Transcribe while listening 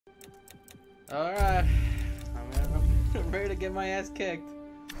Alright. I'm ready to get my ass kicked.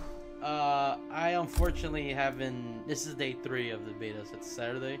 I unfortunately haven't. This is day 3 of the beta, so it's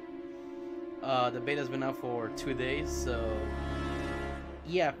Saturday. The beta's been out for 2 days, so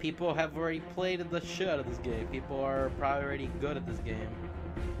yeah, people have already played the shit out of this game. People are probably already good at this game.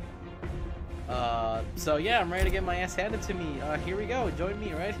 So yeah, I'm ready to get my ass handed to me. Here we go. Join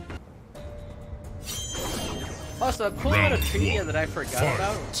me, right? Also, a cool little trivia that I forgot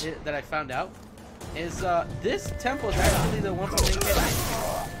about, that I found out, is this temple is actually the one from Naked.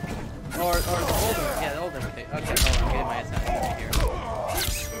 Or the old one. Yeah, the old one. Okay, hold on. I'm getting my ass handed here.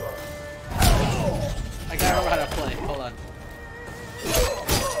 I gotta remember how to play. Hold on.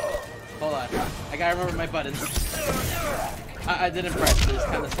 Hold on. I gotta remember my buttons. I didn't press this.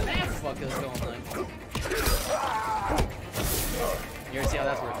 Kind of said, what the fuck is going on? You ever see how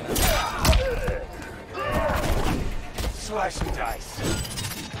that's working out? Slash and dice.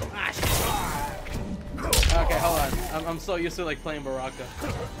 Okay, hold on. I'm so used to like playing Baraka.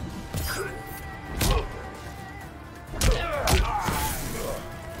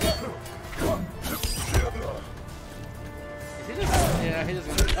 Is he just? Yeah, he just.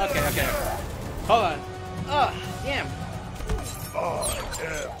 Okay. Hold on. Oh, damn.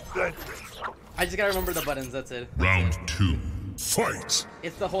 I just gotta remember the buttons. That's it. Round 2. Fight.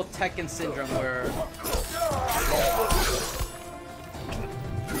 It's the whole Tekken syndrome where.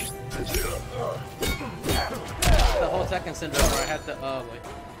 The whole Tekken syndrome where I had to. Oh boy.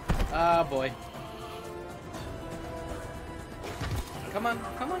 Oh boy. Come on,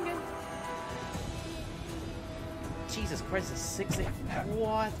 game. Jesus Christ, it's 6-8.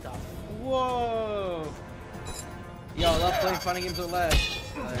 What the? Whoa. Yo, I love playing funny games with lag.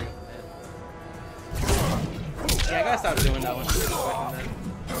 Yeah, I gotta stop doing that one.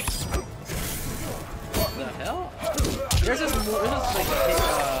 What the hell? There's this like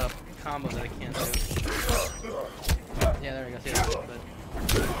combo that I can't do. Yeah, there we go. See that?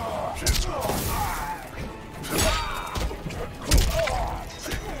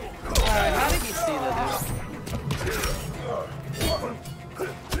 Alright, how did you see that, dude?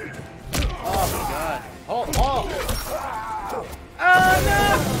 Oh my god. Oh! Oh no!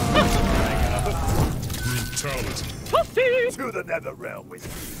 Brutality. To the nether realm with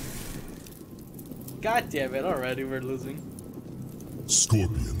you. God damn it, already we're losing.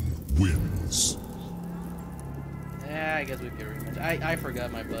 Scorpion wins. Yeah, I guess we can rematch. I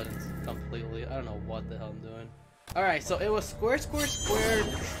forgot my buttons completely. I don't know what the hell I'm doing. Alright, so it was square, square, square,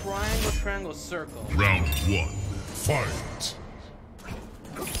 triangle, triangle, circle. Round 1. Fight.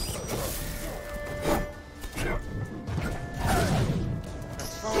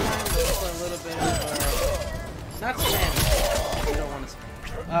 That's fine, let's play a little bit of, not spam. You don't want to spam.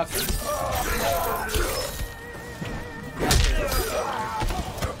 Okay.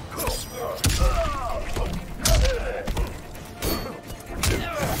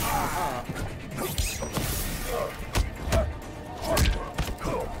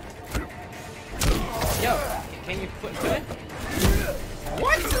 Yo, can you quit it?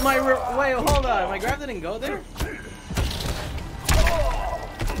 What? Wait, hold on. My grab didn't go there?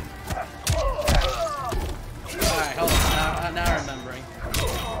 Alright, hold on. Now I'm remembering.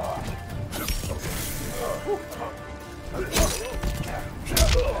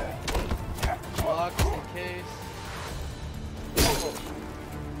 Block in case.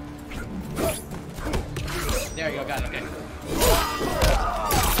 There you go, got it, okay.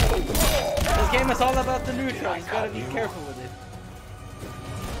 This game is all about the neutral, you gotta be careful with it.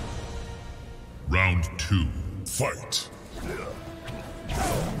 Round 2. Fight.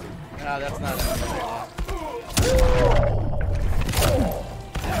 Ah, that's not it.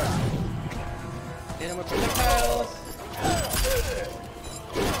 Hit him with projectiles.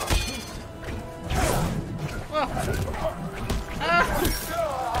 Oh. Ah.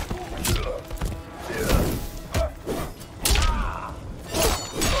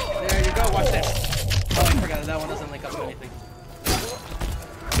 There you go, watch this. Oh, I forgot that one doesn't link up to anything.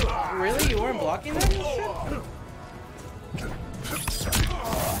 Really? You weren't blocking that shit? Right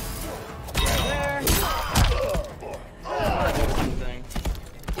there. Oh, do something.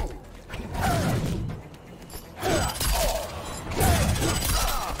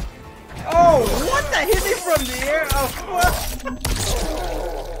 Oh, what? That hit me from the air? Oh, fuck.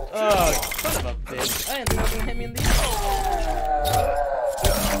 Oh, son of a bitch. I didn't think it was gonna hit me in the air.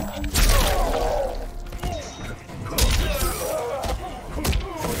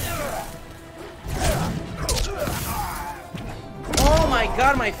 Oh my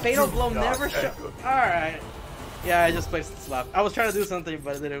god, my fatal blow never showed. Alright. Yeah, I just placed the slap. I was trying to do something,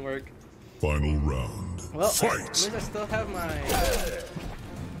 but it didn't work. Final round. Well, Fight. at least I still have my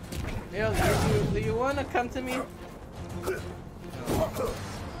Yo, do you want to come to me?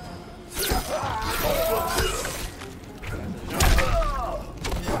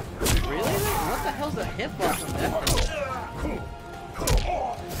 Really? What the hell's the hitbox on that thing?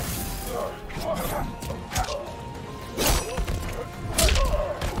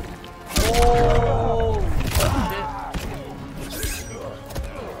 Oh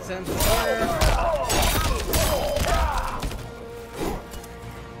shit! Send the corner.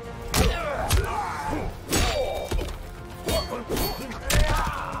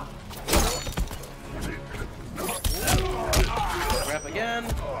 Grab again.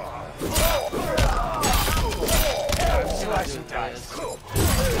 Slash and ties.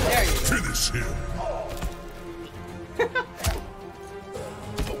 There you go. Finish him.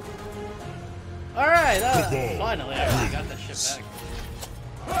 Alright, finally I actually got that shit back.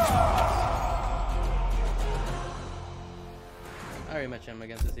 I already met him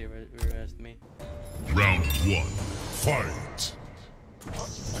against this here, me. Round 1. Fight.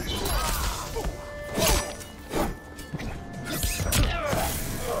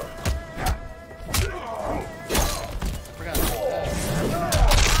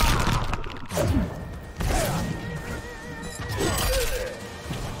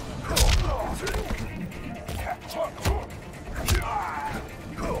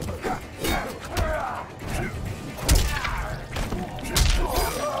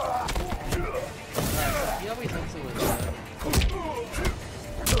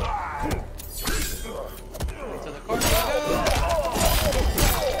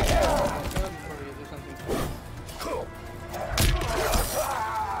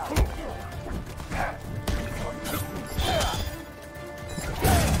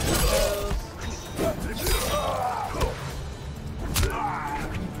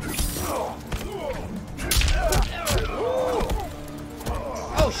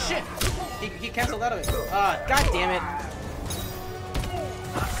 Cancel out of it. God damn it.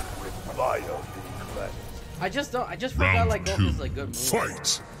 I just forgot like all his like good moves.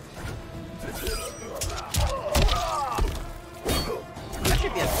 Fight. That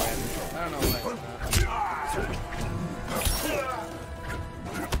should be a threat. I don't know why it's not.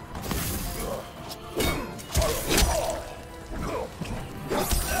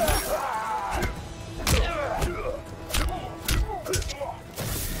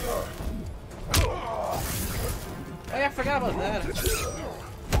 I forgot about that.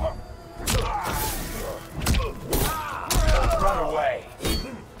 Run away.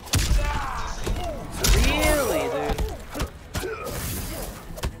 Really, dude?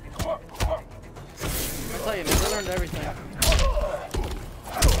 I tell you, man, I learned everything.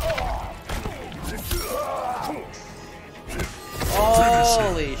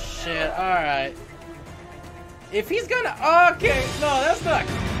 Holy shit! All right. If he's gonna, okay, no, that's not.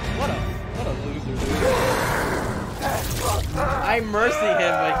 What a loser, dude. I mercy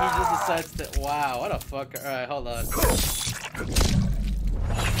him, but he just decides to. Wow, what a fucker. Alright, hold on.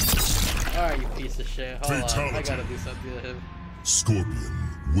 Alright, you piece of shit. Hold on. I gotta do something to him. Scorpion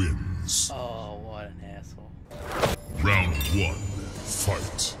wins. Oh, what an asshole. Round 1.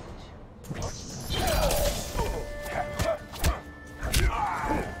 Fight.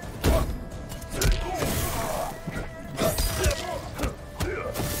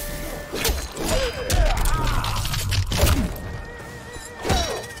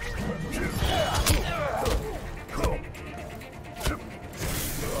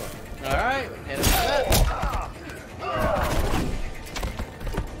 Alright, hit him with that.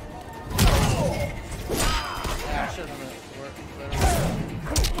 Yeah, I should have done it work better.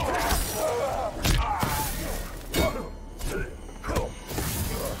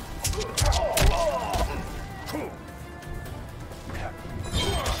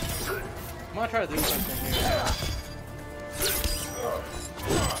 I'm gonna try to do something here.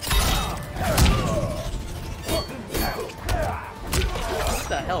 What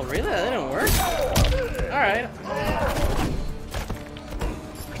the hell? Really? That didn't work? Alright.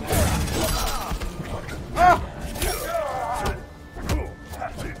 Oh!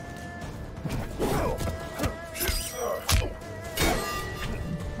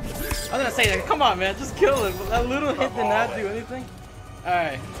 I was gonna say that. Come on, man. Just kill him. That little hit did not do anything.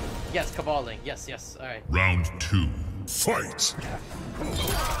 Alright. Yes, Kaballing. Yes, yes. Alright. Round 2. Fight.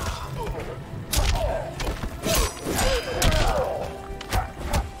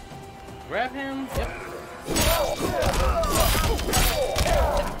 Grab him. Yep.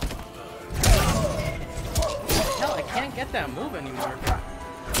 Hell, I can't get that move anymore.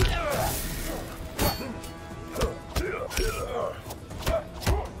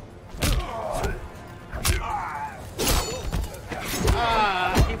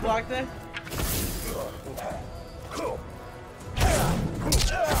 Ah, he blocked block that?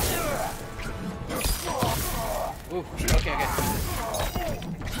 Ooh, okay.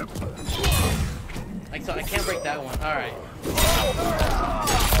 So I can't break that one. Alright.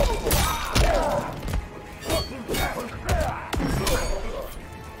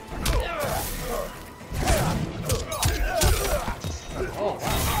 Oh,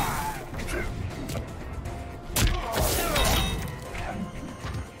 wow.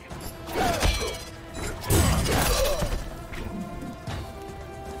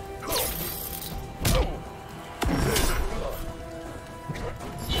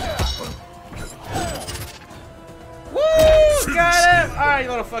 Alright,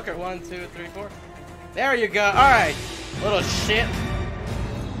 you little fucker. 1, 2, 3, 4. There you go. Alright, little shit.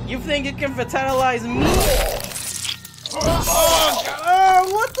 You think you can fatalize me? Oh, God.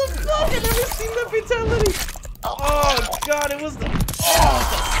 Oh, what the fuck? I've never seen that fatality. Oh, God, it was the...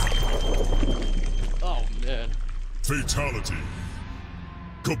 Oh, man. Fatality.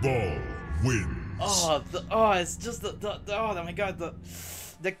 Kabal wins. Oh, it's just oh my God,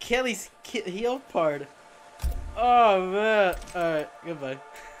 the Kelly's heel part. Oh man! Alright, goodbye.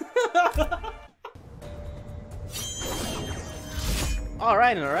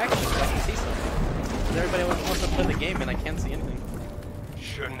 Alright, interaction. I can see something. Everybody wants to play the game and I can't see anything.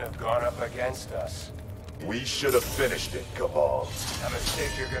 Shouldn't have gone up against us. We should have finished it, Kabal. A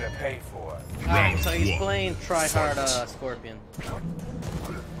mistake you're gonna pay for. Alright, so he's playing try-hard Scorpion.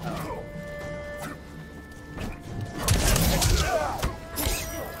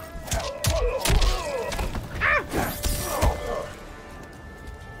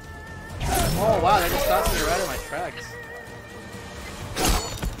 Oh wow, that just stops me right in my tracks.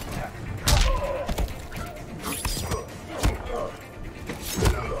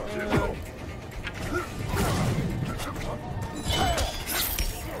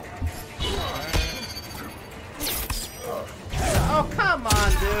 Oh come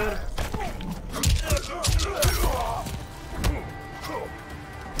on, dude.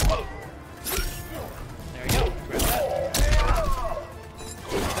 There you go. Grab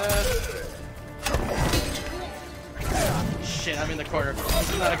that. Shit, I'm in the corner. This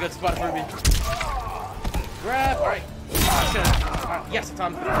is not a good spot for me. Grab. Alright. Right. Yes,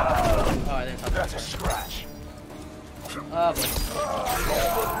 Tom. Oh, I didn't touch. That's a scratch. Oh, boy.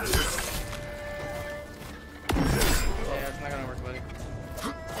 Yeah, it's not gonna work, buddy.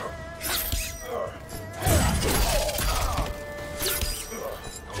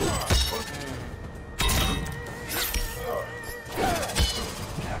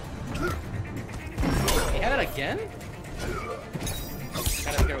 He had it again?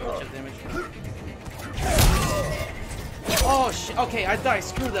 Gotta be careful with the chip damage. Oh shit, okay, I thought I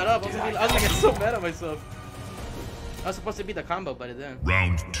screwed that up. I was gonna get so mad at myself. I was supposed to beat the combo, but it didn't.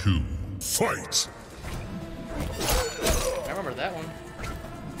 Round 2. Fight! I remember that one.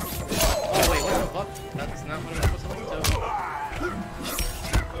 Oh wait, what the fuck? That's not what I'm supposed to link to.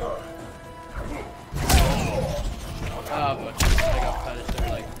 Oh, but I got punished there,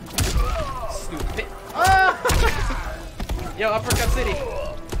 like... Stupid. Ah! Yo, Uppercut City.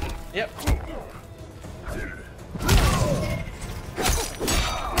 Yep.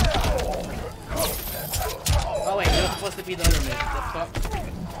 Oh wait, it was supposed to be the other mid. The fuck?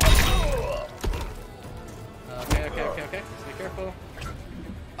 Okay. Just be careful.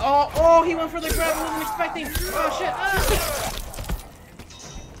 Oh, he went for the grab. I wasn't expecting. Oh shit. Ah.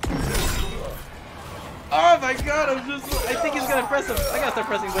 Oh my God, I think he's gonna press him. I gotta start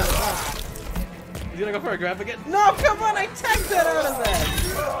pressing buttons now. He's gonna go for a grab again. No, come on, I tagged that out of that.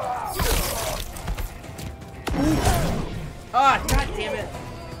 Ah, God damn it.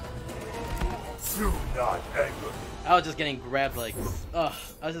 Do not anger. I was just getting grabbed like, ugh,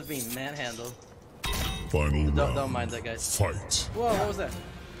 I was just being manhandled. Final round. Don't mind that, guys. Fight. Whoa, what was that?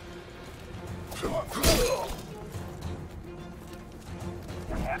 I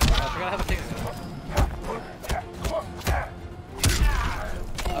forgot I have a ticket.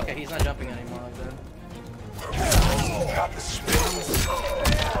 Okay, he's not jumping anymore like that. Got the spin.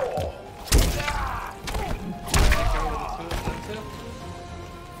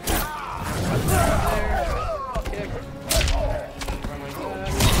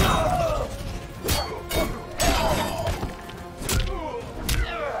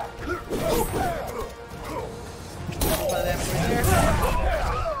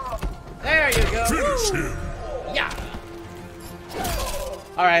 There you go. Finish him. Yeah.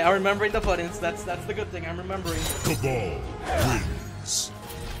 All right, I'm remembering the buttons. That's the good thing. I'm remembering. Kabal wins.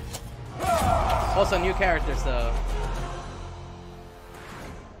 Also, new characters though.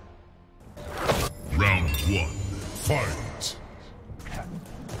 Round 1. Fight.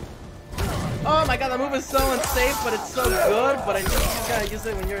 Oh my god, that move is so unsafe, but it's so good. But I think you gotta use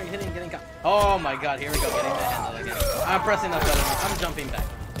it when you're hitting, getting caught. Oh my god, here we go, getting the handle again. I'm pressing the button. I'm jumping back.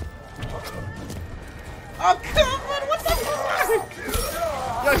 Oh come on, what the fuck?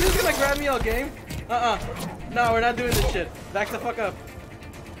 Yo, she's gonna grab me all game? No, we're not doing this shit. Back the fuck up.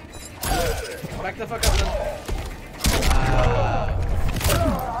 Back the fuck up.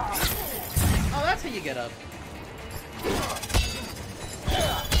 Oh, that's how you get up.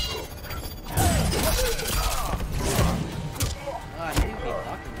 I knew he'd be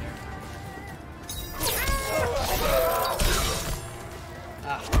blocking there.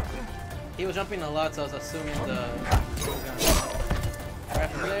 He was jumping a lot, so I was assuming the... Right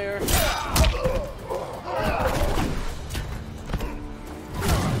from there.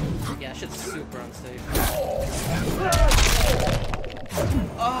 Yeah, shit's super unsafe.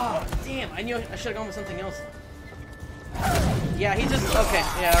 Oh, damn. I knew I should have gone with something else. Yeah, he just... Okay,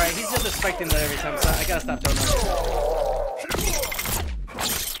 yeah, alright. He's just expecting that every time, so I gotta stop throwing him.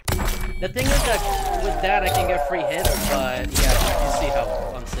 The thing is that with that I can get free hits, but yeah, you see how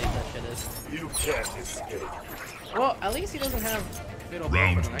unsafe that shit is. You can't escape. Well, at least he doesn't have fatal blow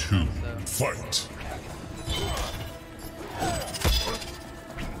Round for the next 2. one, so. Fight.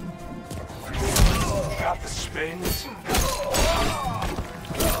 Got the spins.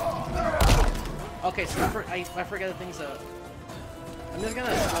 Okay, so I forget the things that... I'm just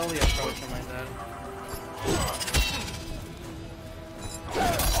gonna slowly approach him like that.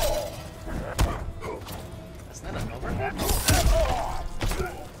 That's not an overhead?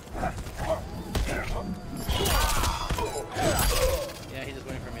 Yeah, he's just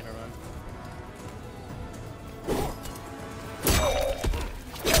waiting for me to run.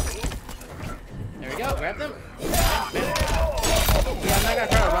 There we go, grab them. Yeah, I'm not gonna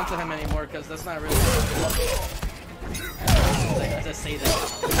try to run to him anymore because that's not really... I just say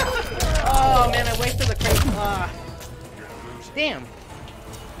that. Oh man, I wasted the crate. Damn.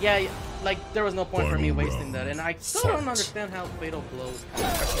 Yeah, like there was no point for me wasting that, and I still don't understand how fatal blows kind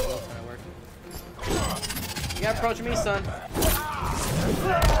of work. You gotta approach me, son.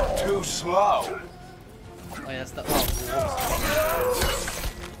 Too slow. Oh yeah, that's the.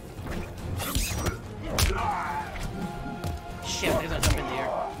 Shit, he's gonna jump in the air.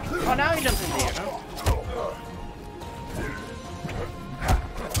 Oh, now he jumps in the air, huh?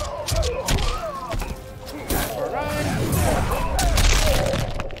 Alright.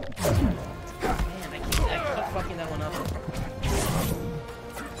 Man, I kept fucking that one up.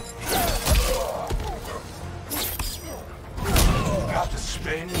 Got the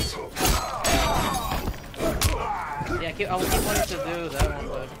spins. Yeah, I will keep wanting to do that one,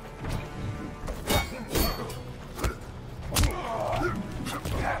 but...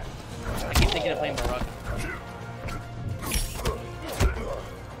 I keep thinking of playing Baraka.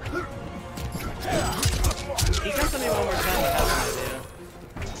 He comes to me one more time and has an idea.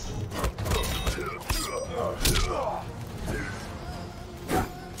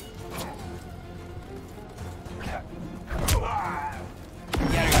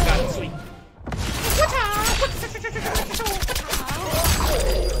 Yeah, you got it, sweet.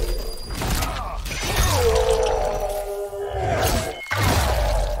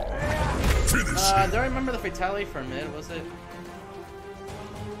 Do I remember the fatality for mid? Was it?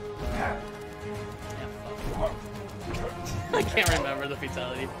 Yeah, fuck. I can't remember the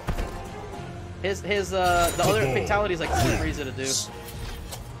fatality. The other fatality is like super easy to do. His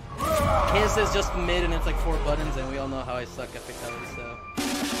is just mid and it's like 4 buttons, and we all know how I suck at fatalities, so.